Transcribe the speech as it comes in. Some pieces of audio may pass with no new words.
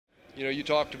You know, you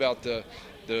talked about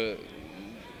the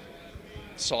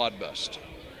sod bust.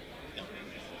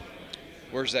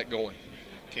 Where's that going?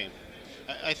 Okay.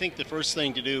 I think the first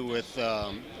thing to do with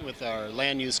our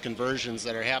land use conversions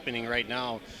that are happening right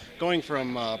now, going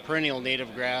from perennial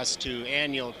native grass to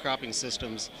annual cropping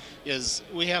systems, is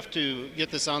we have to get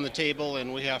this on the table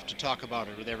and we have to talk about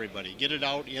it with everybody, get it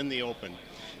out in the open.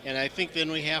 And I think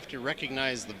then we have to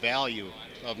recognize the value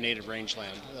of native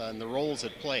rangeland and the roles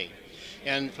it play.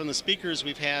 And from the speakers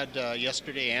we've had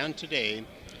yesterday and today,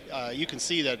 you can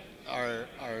see that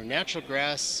our natural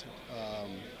grass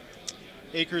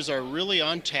acres are really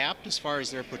untapped as far as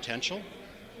their potential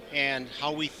and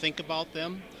how we think about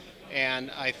them. And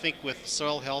I think with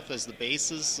soil health as the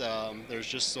basis, there's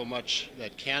just so much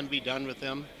that can be done with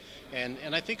them.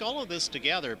 And I think all of this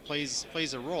together plays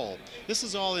a role. This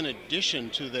is all in addition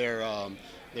to their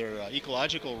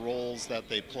ecological roles that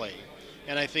they play.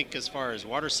 And I think as far as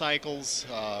water cycles,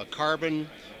 carbon,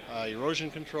 erosion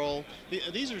control,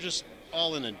 these are just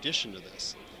all in addition to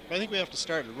this. But I think we have to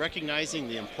start recognizing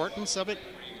the importance of it.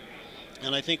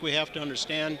 And I think we have to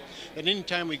understand that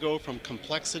anytime we go from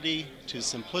complexity to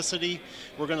simplicity,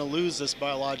 we're going to lose this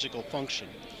biological function.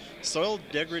 Soil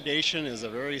degradation is a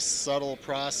very subtle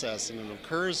process, and it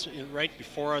occurs right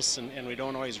before us, and we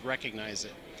don't always recognize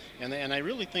it. And I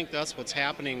really think that's what's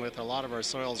happening with a lot of our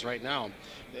soils right now.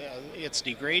 It's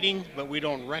degrading, but we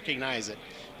don't recognize it.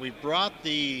 We brought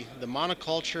the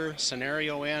monoculture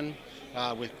scenario in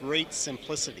with great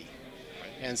simplicity.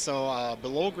 And so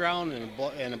below ground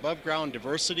and above ground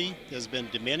diversity has been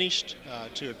diminished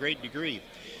to a great degree.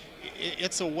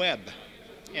 It's a web.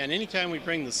 And anytime we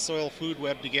bring the soil food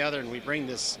web together and we bring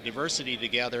this diversity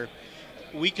together,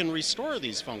 we can restore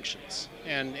these functions.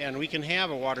 And we can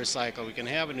have a water cycle, we can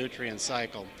have a nutrient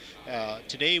cycle.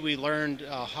 Today we learned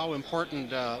how important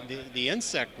the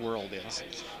insect world is.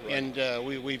 And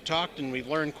we've talked and we've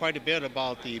learned quite a bit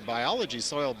about the biology,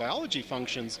 soil biology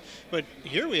functions, but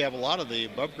here we have a lot of the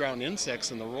above ground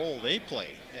insects and the role they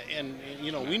play. And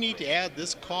you know, we need to add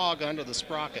this cog onto the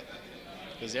sprocket.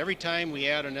 Because every time we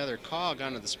add another cog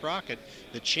onto the sprocket,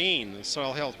 the chain, the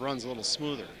soil health runs a little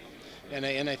smoother. And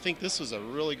I think this was a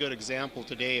really good example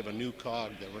today of a new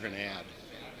cog that we're going to add.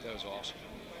 That was awesome.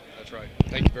 That's right.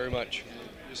 Thank you very much.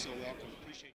 You're so welcome.